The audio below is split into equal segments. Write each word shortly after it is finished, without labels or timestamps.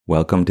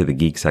Welcome to the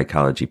Geek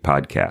Psychology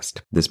Podcast.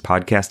 This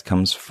podcast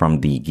comes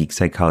from the Geek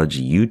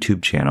Psychology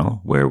YouTube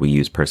channel, where we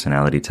use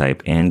personality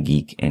type and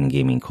geek and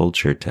gaming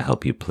culture to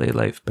help you play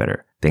life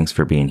better. Thanks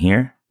for being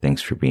here,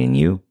 thanks for being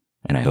you,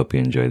 and I hope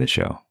you enjoy the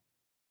show.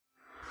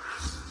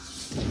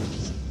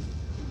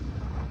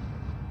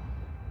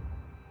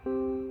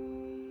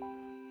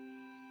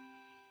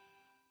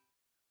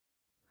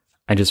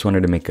 I just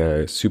wanted to make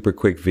a super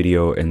quick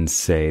video and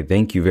say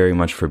thank you very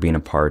much for being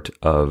a part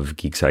of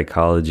Geek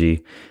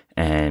Psychology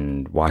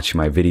and watching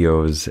my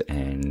videos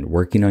and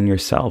working on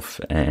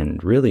yourself.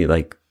 And really,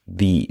 like,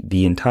 the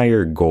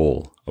entire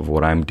goal of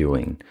what I'm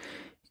doing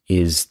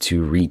is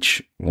to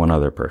reach one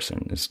other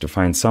person, is to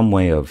find some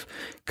way of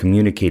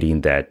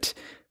communicating that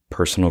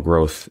personal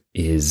growth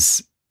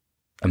is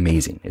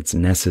amazing. It's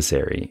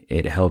necessary.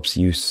 It helps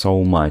you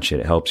so much.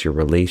 It helps your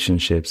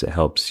relationships. It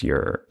helps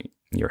your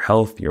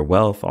health, your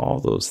wealth, all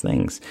those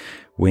things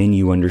when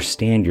you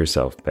understand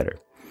yourself better.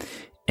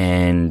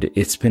 And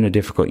it's been a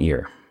difficult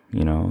year,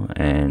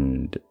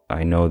 and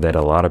I know that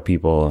a lot of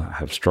people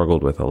have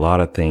struggled with a lot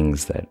of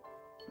things that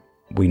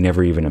we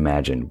never even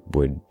imagined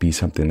would be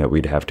something that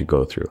we'd have to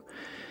go through.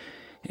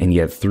 And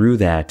yet through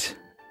that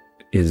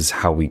is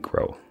how we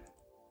grow.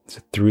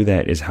 So through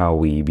that is how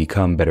we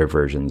become better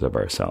versions of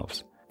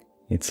ourselves.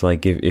 It's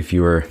like if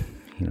you were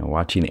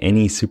watching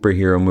any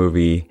superhero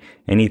movie,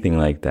 anything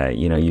like that,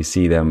 you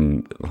see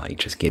them like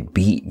just get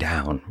beat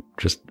down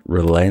just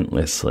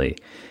relentlessly.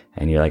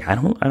 And you're like, I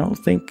don't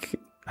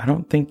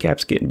think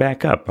Cap's getting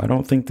back up. I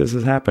don't think this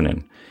is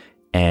happening.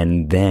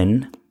 And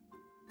then,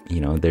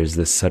 there's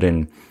this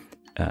sudden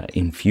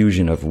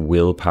infusion of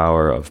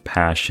willpower, of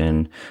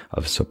passion,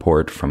 of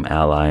support from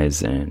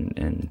allies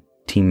and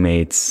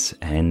teammates,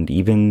 and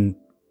even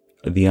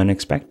the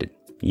unexpected,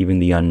 even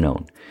the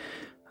unknown.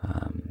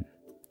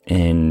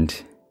 And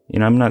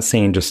I'm not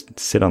saying just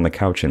sit on the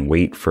couch and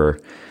wait for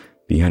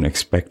the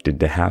unexpected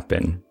to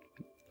happen.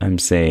 I'm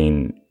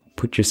saying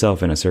put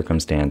yourself in a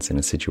circumstance, in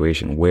a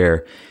situation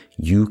where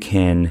you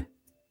can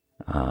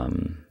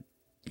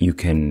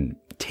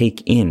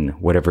take in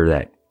whatever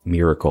that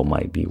miracle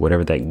might be,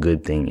 whatever that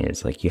good thing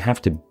is. Like, you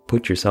have to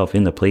put yourself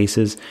in the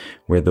places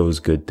where those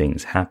good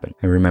things happen.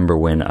 I remember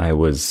when I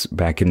was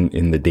back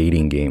in the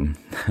dating game,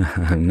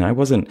 and I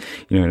wasn't,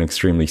 an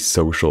extremely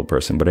social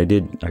person, but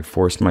I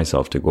forced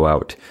myself to go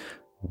out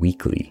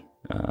weekly,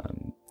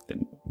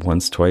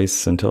 once,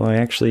 twice, until I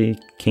actually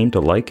came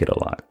to like it a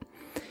lot.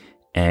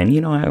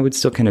 And, I would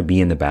still kind of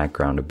be in the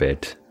background a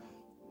bit,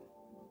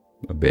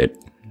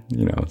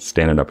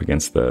 standing up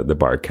against the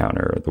bar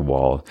counter or the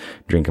wall,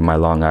 drinking my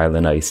Long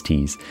Island iced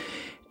teas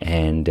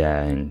and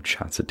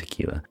shots of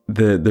tequila.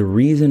 The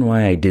reason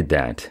why I did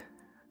that,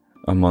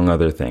 among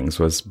other things,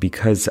 was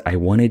because I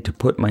wanted to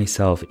put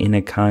myself in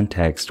a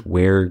context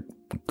where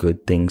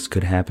good things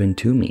could happen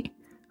to me.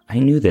 I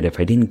knew that if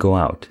I didn't go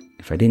out,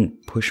 if I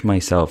didn't push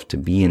myself to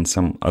be in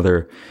some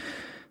other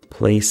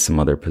place, some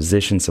other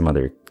position, some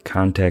other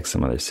context,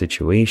 some other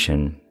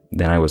situation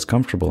than I was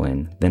comfortable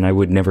in, then I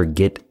would never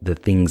get the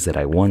things that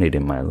I wanted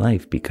in my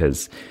life,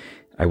 because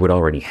I would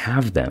already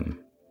have them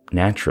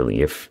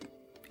naturally if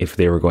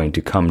they were going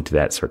to come to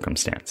that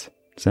circumstance.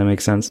 Does that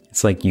make sense?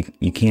 It's like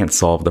you can't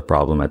solve the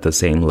problem at the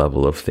same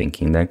level of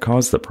thinking that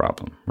caused the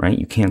problem, right?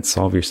 You can't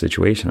solve your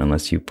situation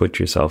unless you put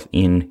yourself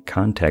in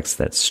contexts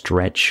that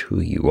stretch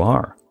who you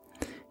are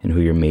and who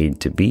you're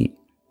made to be.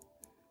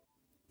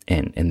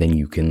 And then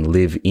you can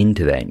live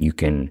into that. You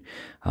can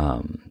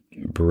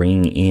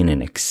bring in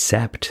and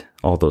accept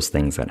all those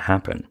things that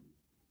happen.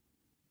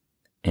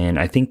 And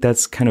I think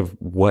that's kind of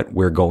what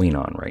we're going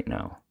on right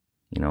now.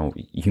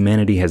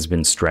 Humanity has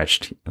been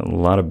stretched. A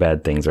lot of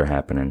bad things are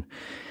happening.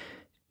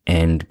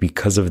 And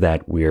because of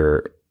that,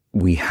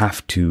 we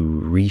have to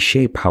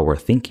reshape how we're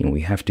thinking.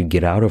 We have to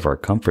get out of our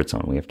comfort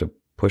zone. We have to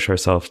push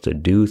ourselves to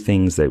do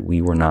things that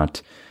we were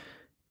not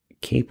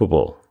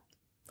capable,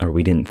 or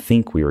we didn't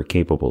think we were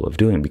capable of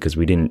doing, because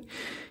we didn't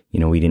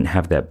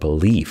have that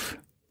belief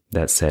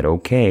that said,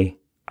 okay,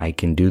 I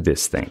can do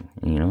this thing.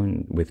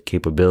 And with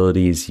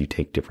capabilities, you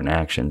take different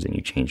actions and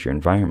you change your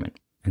environment.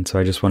 And so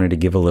I just wanted to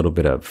give a little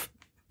bit of,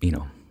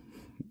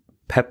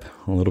 pep,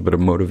 a little bit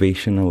of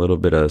motivation, a little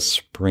bit of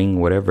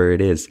spring, whatever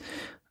it is,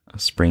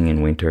 spring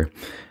and winter,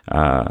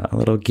 a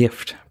little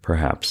gift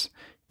perhaps,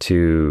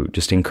 to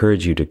just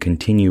encourage you to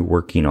continue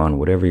working on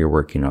whatever you're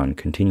working on,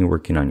 continue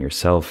working on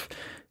yourself,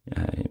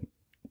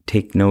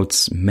 take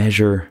notes,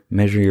 measure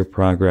your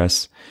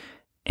progress,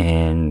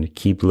 and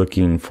keep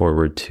looking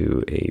forward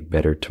to a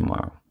better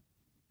tomorrow.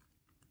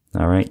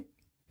 All right.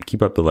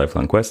 Keep up the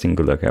lifelong questing.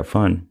 Good luck. Have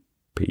fun.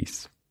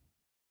 Peace.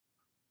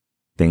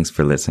 Thanks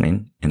for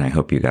listening, and I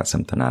hope you got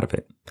something out of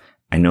it.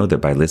 I know that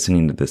by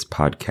listening to this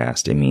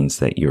podcast, it means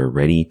that you're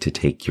ready to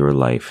take your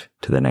life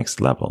to the next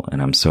level,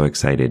 and I'm so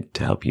excited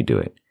to help you do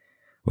it.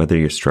 Whether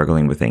you're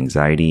struggling with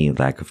anxiety,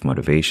 lack of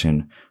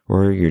motivation,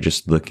 or you're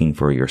just looking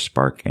for your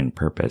spark and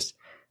purpose,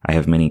 I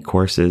have many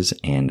courses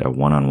and a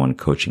one-on-one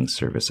coaching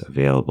service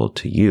available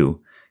to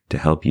you to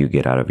help you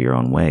get out of your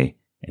own way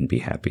and be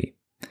happy.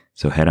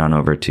 So head on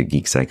over to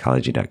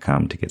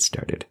geekpsychology.com to get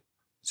started.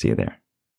 See you there.